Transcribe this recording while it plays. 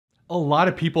A lot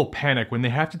of people panic when they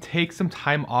have to take some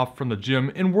time off from the gym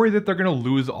and worry that they're gonna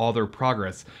lose all their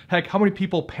progress. Heck, how many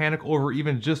people panic over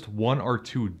even just 1 or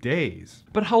 2 days?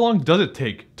 But how long does it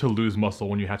take to lose muscle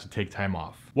when you have to take time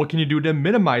off? What can you do to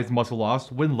minimize muscle loss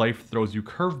when life throws you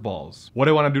curveballs? What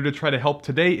I want to do to try to help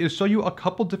today is show you a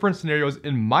couple different scenarios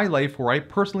in my life where I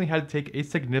personally had to take a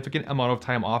significant amount of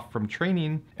time off from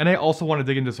training, and I also want to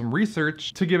dig into some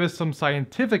research to give us some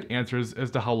scientific answers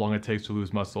as to how long it takes to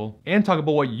lose muscle, and talk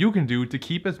about what you can do to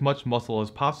keep as much muscle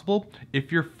as possible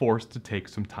if you're forced to take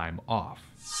some time off.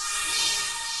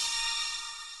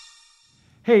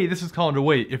 Hey, this is Colin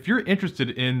DeWaay. If you're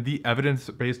interested in the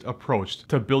evidence-based approach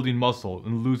to building muscle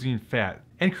and losing fat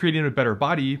and creating a better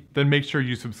body, then make sure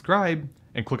you subscribe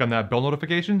and click on that bell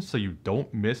notification so you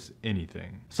don't miss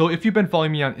anything. So if you've been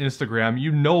following me on Instagram,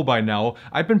 you know by now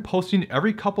I've been posting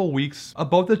every couple weeks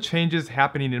about the changes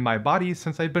happening in my body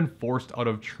since I've been forced out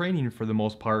of training for the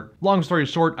most part. Long story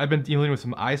short, I've been dealing with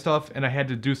some eye stuff and I had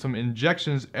to do some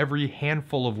injections every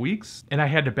handful of weeks, and I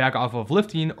had to back off of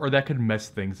lifting or that could mess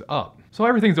things up. So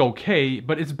everything's okay,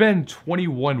 but it's been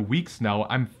 21 weeks now.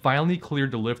 I'm finally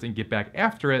cleared to lift and get back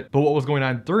after it. But what was going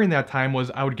on during that time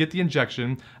was I would get the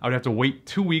injection, I would have to wait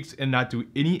 2 weeks and not do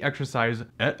any exercise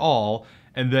at all.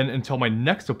 And then until my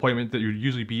next appointment, that would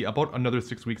usually be about another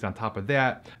 6 weeks on top of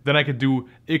that, then I could do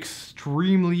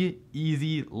extremely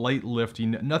easy light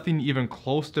lifting, nothing even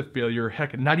close to failure,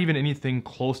 heck, not even anything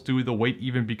close to the weight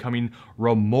even becoming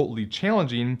remotely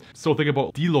challenging. So think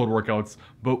about deload workouts,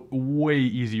 but way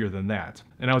easier than that.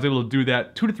 And I was able to do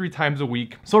that 2 to 3 times a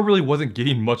week, so it really wasn't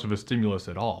getting much of a stimulus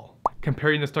at all.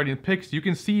 Comparing the starting pics, you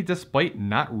can see despite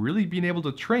not really being able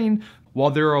to train,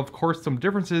 while there are of course some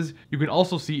differences, you can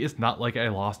also see it's not like I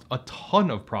lost a ton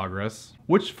of progress.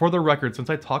 Which, for the record, since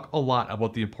I talk a lot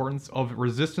about the importance of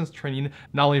resistance training,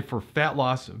 not only for fat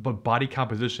loss, but body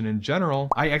composition in general,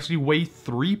 I actually weigh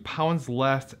 3 pounds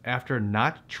less after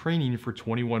not training for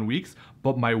 21 weeks,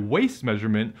 but my waist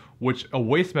measurement, which a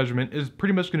waist measurement is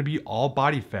pretty much gonna be all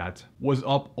body fat, was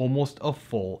up almost a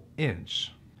full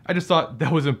inch. I just thought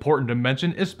that was important to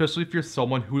mention, especially if you're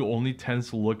someone who only tends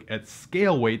to look at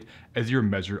scale weight as your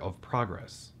measure of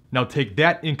progress. Now take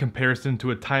that in comparison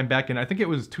to a time back in, I think it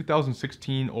was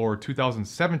 2016 or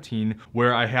 2017,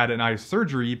 where I had an eye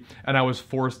surgery and I was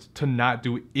forced to not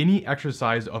do any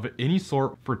exercise of any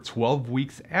sort for 12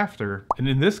 weeks after. And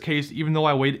in this case, even though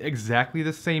I weighed exactly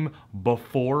the same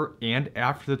before and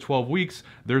after the 12 weeks,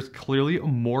 there's clearly a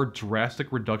more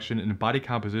drastic reduction in body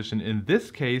composition in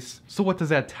this case. So what does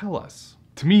that tell us?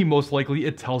 To me, most likely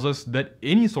it tells us that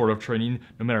any sort of training,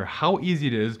 no matter how easy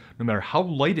it is, no matter how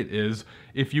light it is,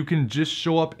 if you can just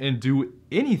show up and do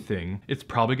anything, it's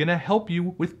probably gonna help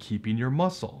you with keeping your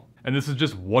muscle. And this is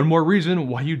just one more reason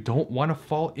why you don't wanna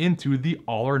fall into the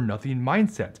all or nothing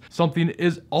mindset. Something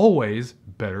is always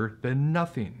better than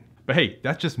nothing. But hey,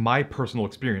 that's just my personal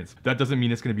experience. That doesn't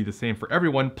mean it's gonna be the same for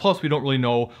everyone. Plus, we don't really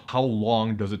know how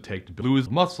long does it take to lose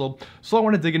muscle. So I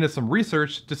wanna dig into some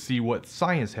research to see what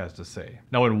science has to say.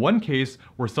 Now, in one case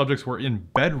where subjects were in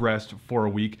bed rest for a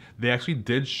week, they actually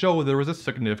did show there was a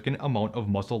significant amount of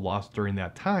muscle loss during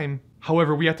that time.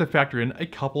 However, we have to factor in a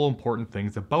couple important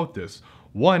things about this.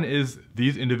 One is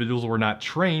these individuals were not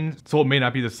trained, so it may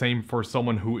not be the same for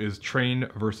someone who is trained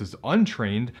versus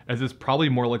untrained, as it's probably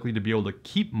more likely to be able to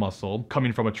keep muscle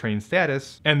coming from a trained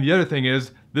status. And the other thing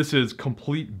is, this is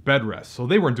complete bed rest. So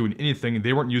they weren't doing anything,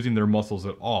 they weren't using their muscles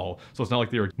at all. So it's not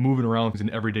like they were moving around in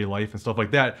everyday life and stuff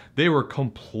like that. They were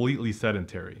completely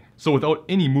sedentary. So without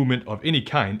any movement of any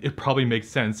kind, it probably makes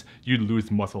sense you'd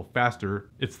lose muscle faster.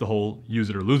 It's the whole use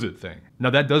it or lose it thing.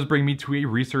 Now that does bring me to a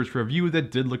research review that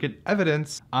did look at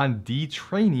evidence on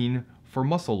detraining for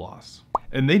muscle loss.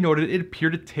 And they noted it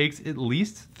appeared it takes at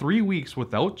least 3 weeks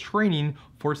without training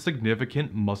for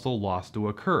significant muscle loss to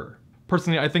occur.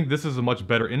 Personally, I think this is a much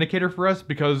better indicator for us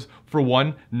because, for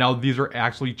one, now these are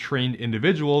actually trained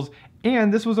individuals,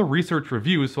 and this was a research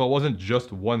review, so it wasn't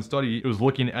just one study, it was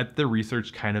looking at the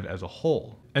research kind of as a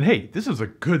whole. And hey, this is a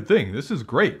good thing, this is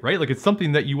great, right? Like, it's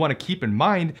something that you want to keep in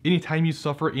mind anytime you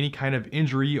suffer any kind of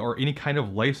injury or any kind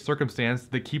of life circumstance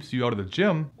that keeps you out of the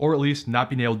gym, or at least not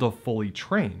being able to fully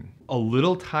train. A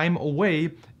little time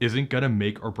away isn't gonna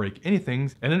make or break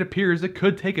anything, and it appears it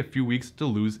could take a few weeks to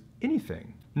lose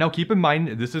anything. Now keep in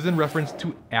mind, this is in reference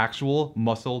to actual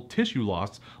muscle tissue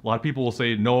loss. A lot of people will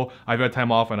say, no, I've had time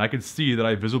off and I could see that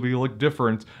I visibly look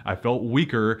different, I felt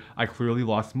weaker, I clearly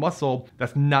lost muscle.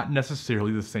 That's not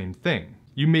necessarily the same thing.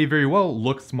 You may very well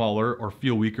look smaller or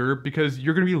feel weaker because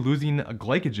you're going to be losing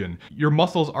glycogen. Your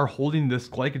muscles are holding this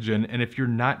glycogen, and if you're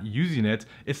not using it,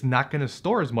 it's not going to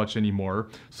store as much anymore,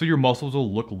 so your muscles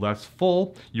will look less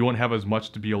full. You won't have as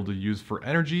much to be able to use for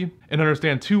energy. And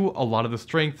understand too, a lot of the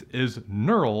strength is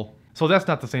neural, so that's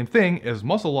not the same thing as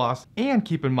muscle loss. And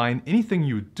keep in mind, anything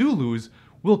you do lose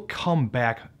will come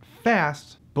back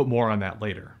fast, but more on that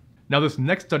later. Now, this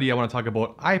next study I want to talk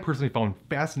about, I personally found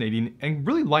fascinating and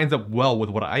really lines up well with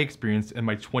what I experienced in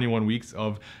my 21 weeks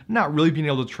of not really being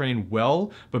able to train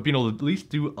well, but being able to at least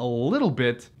do a little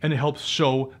bit, and it helps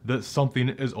show that something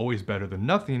is always better than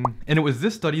nothing. And it was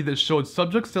this study that showed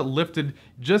subjects that lifted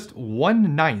just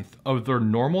 1/9 of their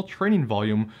normal training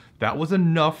volume, that was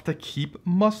enough to keep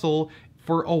muscle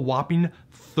for a whopping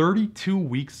 32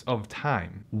 weeks of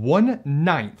time.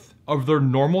 1/9 of their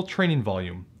normal training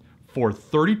volume for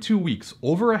 32 weeks,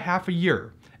 over a half a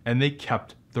year, and they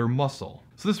kept their muscle.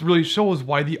 So this really shows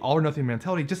why the all or nothing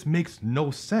mentality just makes no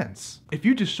sense. If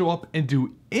you just show up and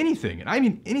do anything, and I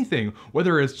mean anything,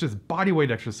 whether it's just body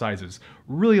weight exercises,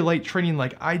 really light training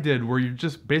like I did, where you're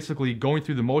just basically going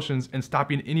through the motions and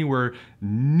stopping anywhere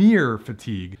near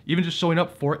fatigue, even just showing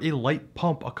up for a light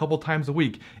pump a couple times a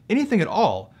week, anything at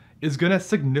all, is gonna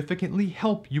significantly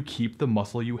help you keep the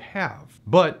muscle you have.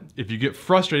 But if you get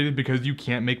frustrated because you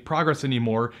can't make progress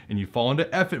anymore, and you fall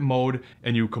into effort mode,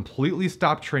 and you completely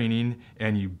stop training,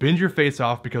 and you binge your face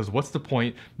off because what's the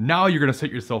point? Now you're gonna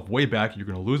set yourself way back, you're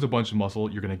gonna lose a bunch of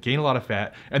muscle, you're gonna gain a lot of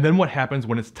fat, and then what happens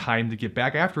when it's time to get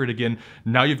back after it again?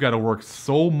 Now you've gotta work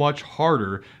so much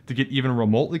harder to get even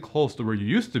remotely close to where you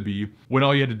used to be, when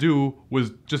all you had to do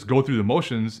was just go through the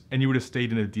motions and you would have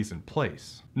stayed in a decent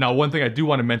place. Now, one thing I do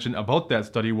want to mention about that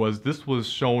study was this was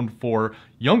shown for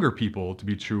younger people to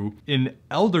be true. In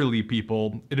elderly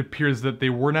people, it appears that they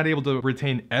were not able to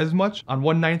retain as much on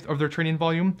 1/9 of their training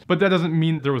volume, but that doesn't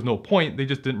mean there was no point, they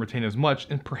just didn't retain as much,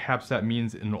 and perhaps that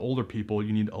means in older people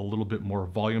you need a little bit more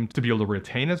volume to be able to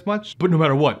retain as much. But no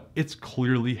matter what, it's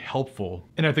clearly helpful.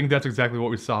 And I think that's exactly what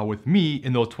we saw with me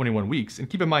in those 21 weeks. And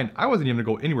keep in mind, I wasn't even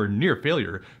gonna go anywhere near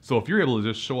failure, so if you're able to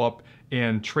just show up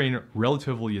and train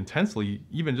relatively intensely,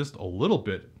 even just a little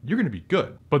bit, you're gonna be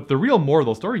good. But the real moral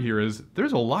of the story here is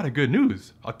there's a lot of good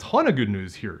news, a ton of good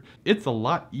news here. It's a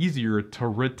lot easier to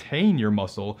retain your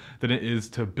muscle than it is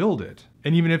to build it.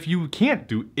 And even if you can't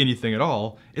do anything at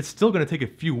all, it's still gonna take a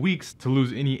few weeks to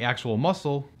lose any actual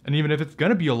muscle. And even if it's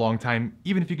gonna be a long time,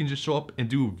 even if you can just show up and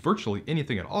do virtually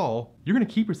anything at all, you're gonna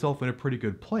keep yourself in a pretty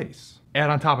good place.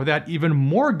 And on top of that, even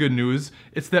more good news,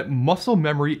 it's that muscle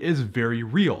memory is very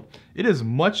real. It is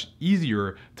much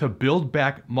easier to build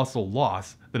back muscle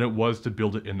loss than it was to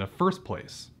build it in the first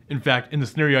place. In fact, in the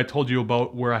scenario I told you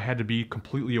about where I had to be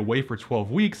completely away for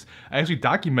 12 weeks, I actually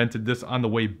documented this on the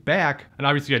way back, and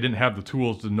obviously I didn't have the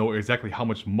tools to know exactly how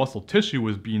much muscle tissue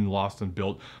was being lost and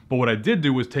built, but what I did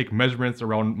do was take measurements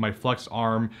around my flexed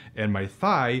arm and my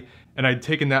thigh, and I'd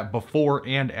taken that before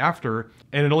and after,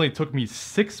 and it only took me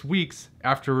 6 weeks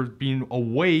after being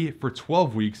away for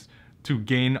 12 weeks to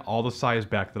gain all the size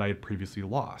back that I had previously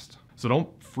lost. So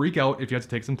don't freak out if you have to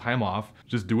take some time off.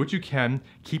 Just do what you can.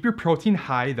 Keep your protein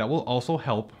high, that will also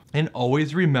help. And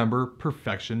always remember,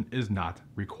 perfection is not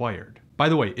required. By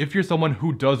the way, if you're someone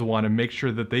who does want to make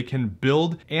sure that they can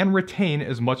build and retain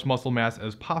as much muscle mass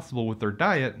as possible with their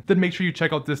diet, then make sure you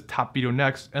check out this top video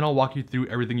next, and I'll walk you through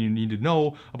everything you need to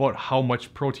know about how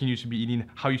much protein you should be eating,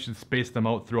 how you should space them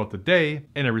out throughout the day,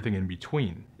 and everything in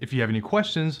between. If you have any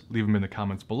questions, leave them in the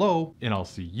comments below, and I'll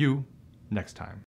see you next time.